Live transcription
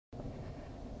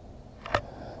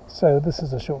So this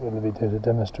is a short little video to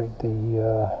demonstrate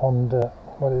the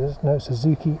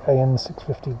Suzuki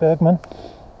AN650 Burgman.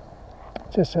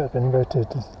 Just so it's been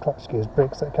rotated, clutch gears,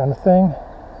 brakes, that kind of thing.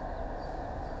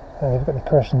 And if you've got any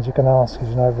questions you can ask, because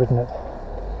you know I've ridden it.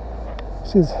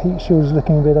 See, this heat shield is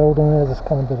looking a bit old on there. There's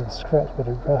kind of a bit of scratch, a bit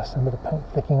of rust, and a bit of paint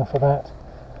flicking off of that.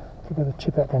 A bit of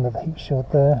chip at the end of the heat shield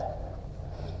there.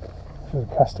 There's a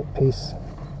plastic piece.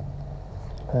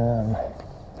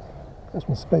 There's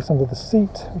some space under the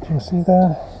seat, which you can see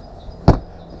there.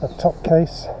 A top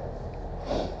case.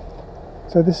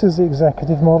 So this is the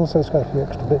executive model, so it's got a few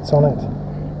extra bits on it.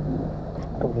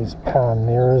 Got these power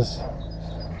mirrors.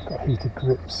 Got heated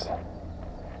grips.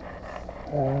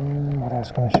 What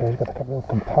else can I show you? Got a couple of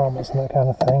compartments and that kind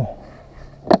of thing.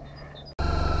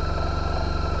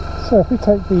 So if we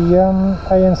take the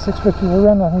AN650 for a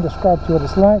run, I can describe to you what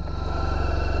it's like.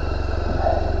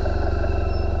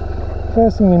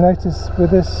 First thing you notice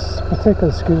with this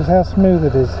particular scooter is how smooth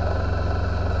it is.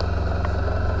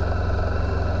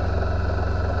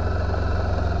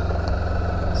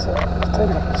 So let's take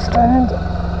it up the stand.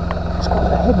 It's quite a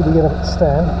bit heavy to get up at the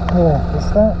stand. Yeah,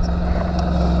 there's that.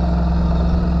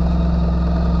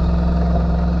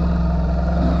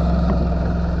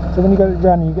 So when you got it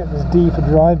running, you get this D for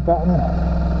drive button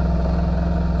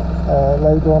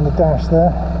logo on the dash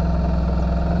there.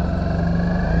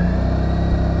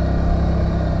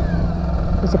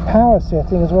 There's a power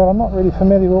setting as well. I'm not really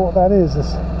familiar with what that is. You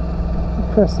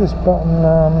press this button,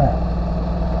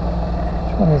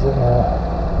 which one is it now?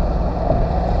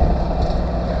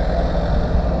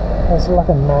 It's like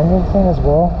a manual thing as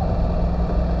well.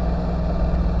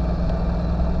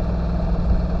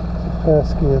 It's the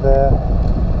first gear there,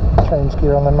 change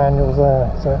gear on the manuals there.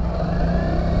 So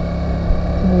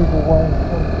move away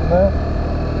from that.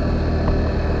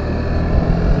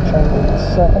 Change it to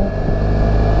second.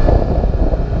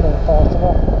 Fast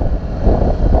enough.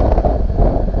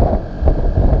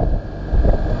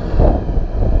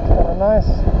 It's kind of nice.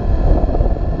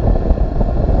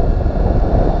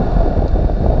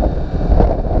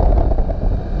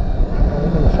 And you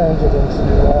can change it into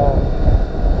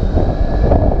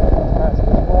automatic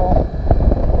as well.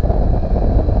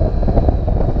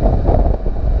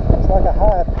 It's like a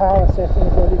higher power setting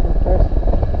as well you can press. I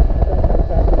don't know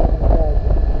exactly what it does.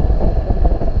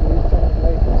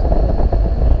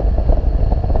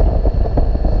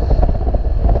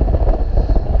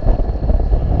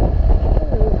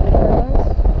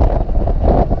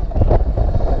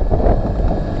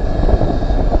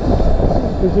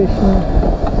 Position.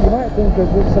 You might think that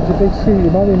it's such a big suit, you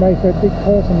might be made for a big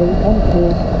person, but it comes to